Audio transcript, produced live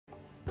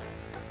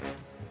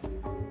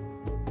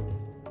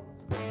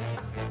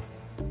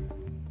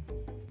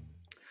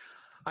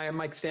I am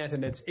Mike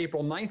Stanton. It's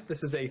April 9th.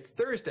 This is a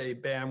Thursday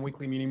BAM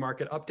Weekly Muni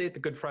Market Update.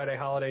 The Good Friday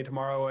holiday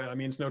tomorrow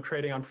means no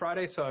trading on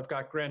Friday, so I've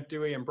got Grant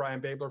Dewey and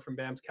Brian Babler from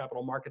BAM's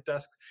Capital Market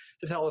Desk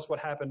to tell us what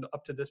happened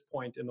up to this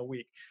point in the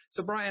week.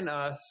 So Brian,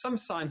 some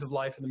signs of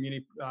life in the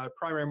Muni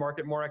primary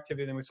market, more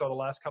activity than we saw the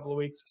last couple of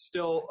weeks,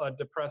 still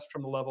depressed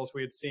from the levels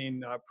we had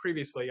seen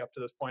previously up to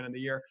this point in the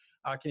year.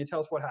 Can you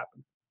tell us what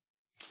happened?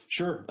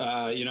 Sure.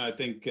 I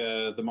think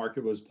the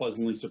market was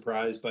pleasantly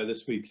surprised by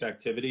this week's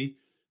activity.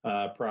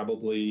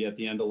 Probably at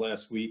the end of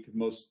last week,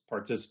 most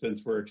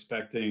participants were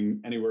expecting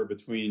anywhere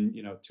between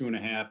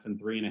 2.5 and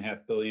 3.5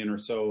 billion or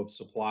so of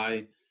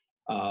supply.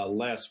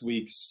 Last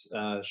week's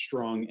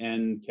strong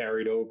end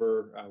carried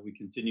over. We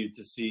continued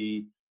to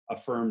see a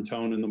firm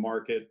tone in the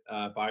market.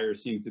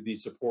 Buyers seemed to be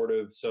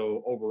supportive.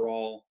 So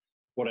overall,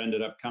 what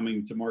ended up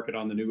coming to market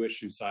on the new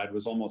issue side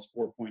was almost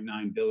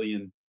 4.9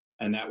 billion.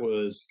 And that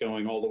was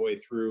going all the way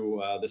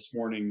through this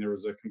morning. There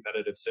was a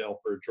competitive sale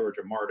for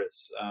Georgia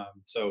Martis.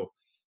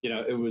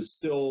 It was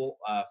still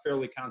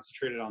fairly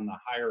concentrated on the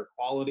higher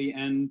quality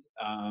end.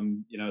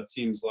 It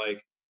seems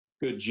like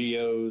good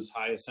geos,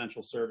 high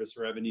essential service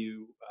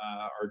revenue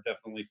are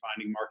definitely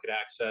finding market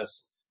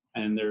access,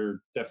 and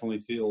there definitely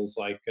feels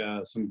like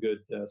some good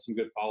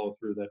follow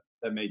through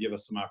that may give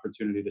us some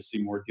opportunity to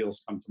see more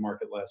deals come to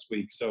market last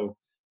week. So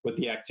with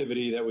the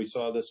activity that we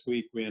saw this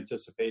week, we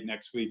anticipate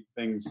next week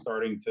things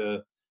starting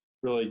to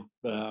really,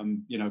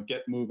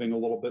 get moving a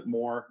little bit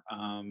more.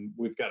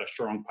 We've got a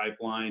strong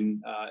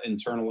pipeline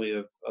internally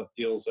of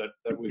deals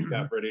that we've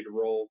got ready to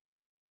roll.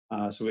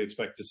 So we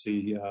expect to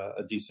see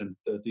a decent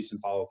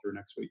follow through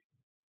next week.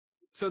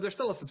 So there's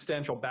still a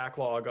substantial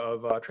backlog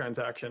of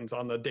transactions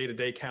on the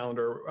day-to-day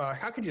calendar.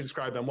 How could you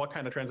describe them? What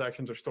kind of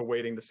transactions are still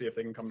waiting to see if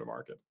they can come to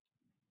market?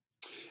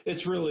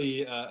 It's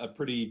really a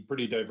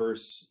pretty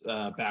diverse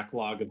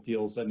backlog of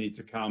deals that need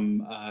to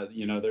come.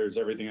 There's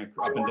everything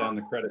up and down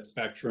the credit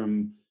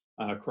spectrum,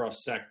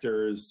 across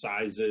sectors,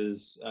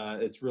 sizes.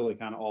 It's really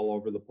kind of all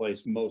over the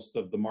place. Most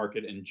of the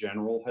market in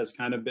general has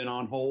kind of been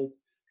on hold.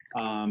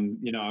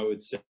 I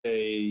would say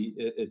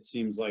it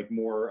seems like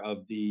more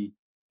of the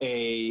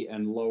A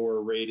and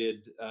lower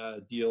rated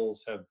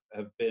deals have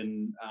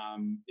been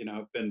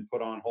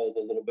put on hold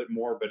a little bit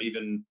more, but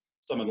even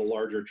some of the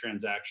larger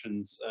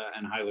transactions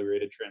and highly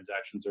rated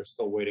transactions are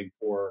still waiting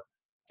for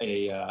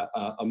a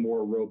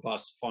more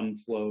robust fund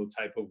flow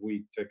type of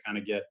week to kind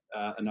of get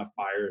enough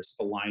buyers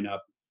to line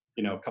up,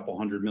 a couple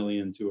 $100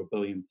 million to $1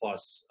 billion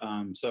plus.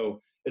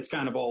 So it's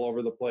kind of all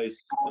over the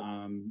place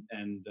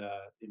and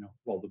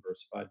well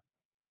diversified.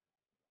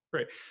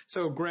 Great.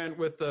 So Grant,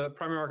 with the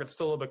primary market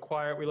still a little bit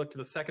quiet, we look to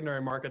the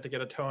secondary market to get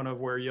a tone of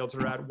where yields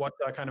are at. What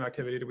kind of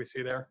activity do we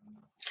see there?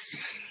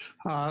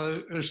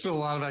 There's still a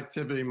lot of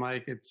activity,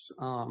 Mike. It's,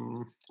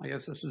 I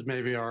guess this is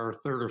maybe our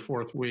third or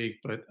fourth week,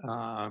 but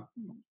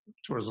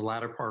towards the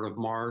latter part of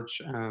March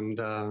and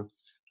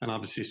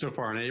obviously so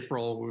far in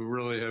April, we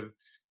really have,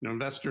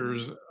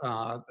 investors,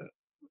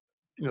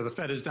 the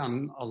Fed has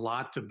done a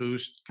lot to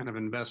boost kind of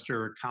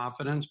investor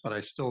confidence, but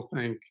I still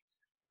think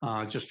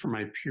just from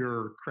a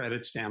pure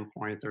credit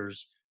standpoint,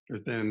 there's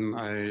been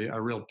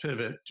a real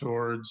pivot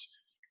towards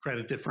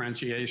credit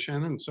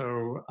differentiation. And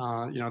so,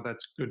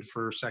 that's good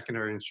for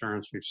secondary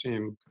insurance. We've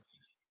seen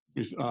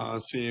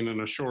in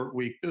a short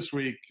week this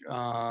week,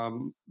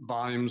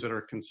 volumes that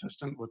are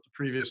consistent with the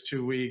previous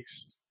 2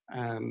 weeks.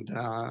 And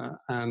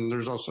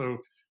there's also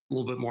a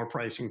little bit more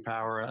pricing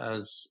power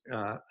as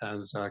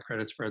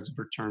credit spreads have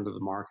returned to the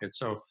market.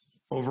 So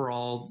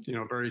overall,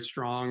 very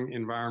strong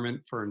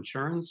environment for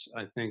insurance.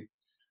 I think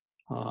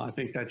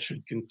that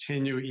should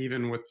continue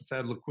even with the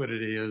Fed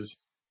liquidity as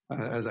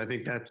I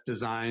think that's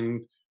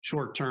designed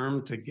short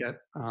term to get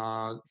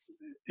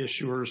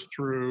issuers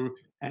through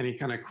any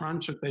kind of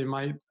crunch that they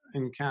might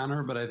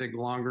encounter. But I think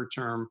longer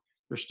term,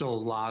 there's still a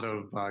lot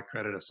of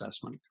credit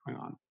assessment going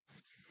on.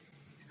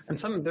 And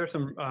there's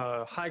some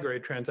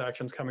high-grade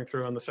transactions coming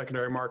through on the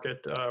secondary market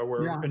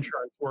where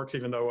insurance works,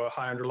 even though a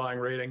high underlying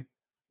rating.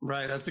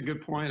 Right, that's a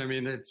good point. I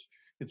mean, it's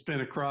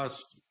been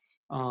across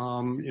a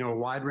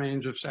wide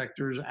range of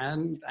sectors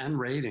and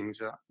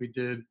ratings. We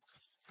did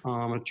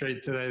a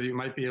trade today that you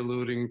might be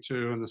alluding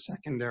to in the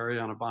secondary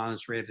on a bond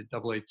that's rated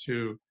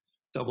AA2,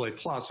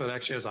 AA+. So it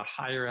actually has a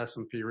higher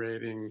S&P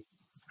rating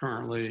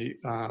currently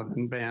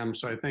than BAM.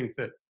 So I think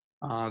that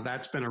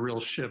that's been a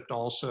real shift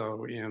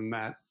also in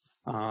that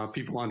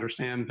people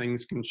understand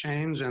things can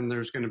change and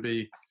there's going to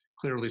be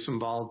clearly some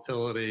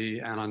volatility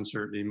and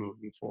uncertainty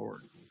moving forward.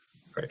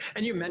 Great.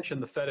 And you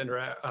mentioned the Fed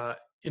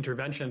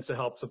interventions to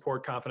help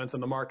support confidence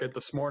in the market.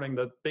 This morning,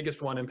 the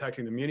biggest one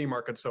impacting the muni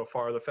market so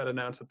far, the Fed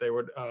announced that they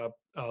would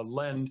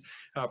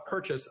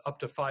purchase up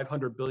to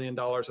 $500 billion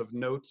of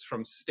notes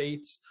from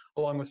states,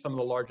 along with some of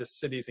the largest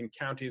cities and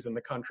counties in the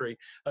country,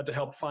 to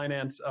help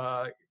finance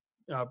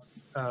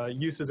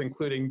uses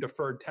including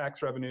deferred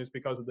tax revenues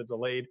because of the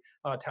delayed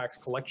tax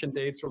collection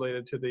dates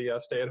related to the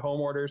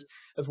stay-at-home orders,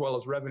 as well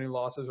as revenue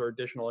losses or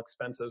additional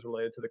expenses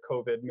related to the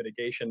COVID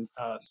mitigation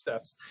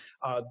steps.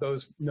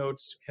 Those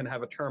notes can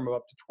have a term of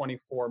up to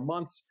 24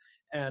 months,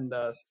 And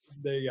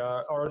they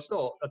are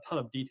still a ton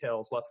of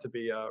details left to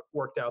be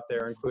worked out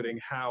there, including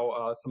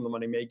how some of the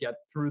money may get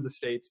through the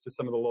states to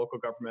some of the local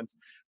governments.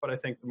 But I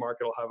think the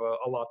market will have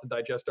a lot to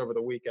digest over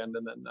the weekend,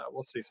 and then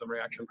we'll see some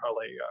reaction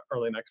probably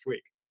early next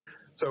week.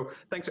 So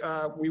thanks.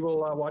 We will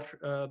watch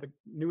the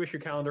new issue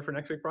calendar for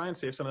next week, Brian,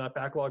 see if some of that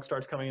backlog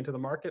starts coming into the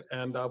market,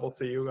 and we'll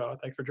see you.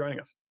 Thanks for joining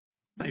us.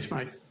 Thanks,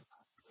 Mike.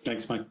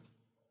 Thanks, Mike.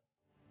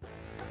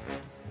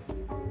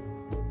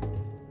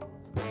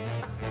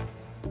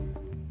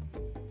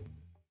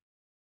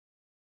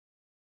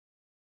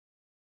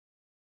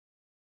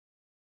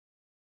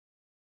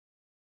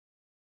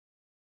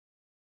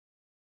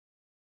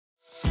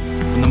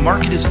 When the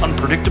market is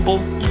unpredictable,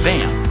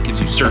 BAM gives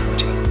you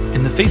certainty.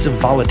 In the face of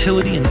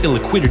volatility and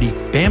illiquidity,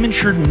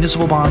 BAM-insured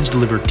municipal bonds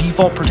deliver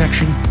default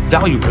protection,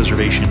 value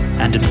preservation,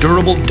 and a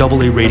durable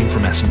AA rating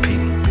from S&P.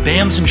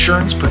 BAM's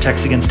insurance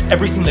protects against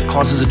everything that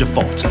causes a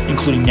default,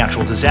 including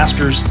natural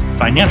disasters,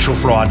 financial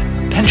fraud,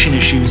 pension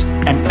issues,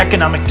 and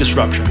economic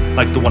disruption,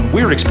 like the one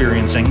we're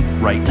experiencing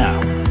right now.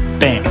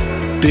 BAM.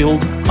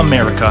 Build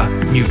America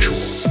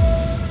Mutual.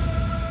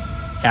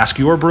 Ask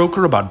your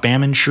broker about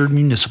BAM-insured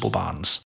municipal bonds.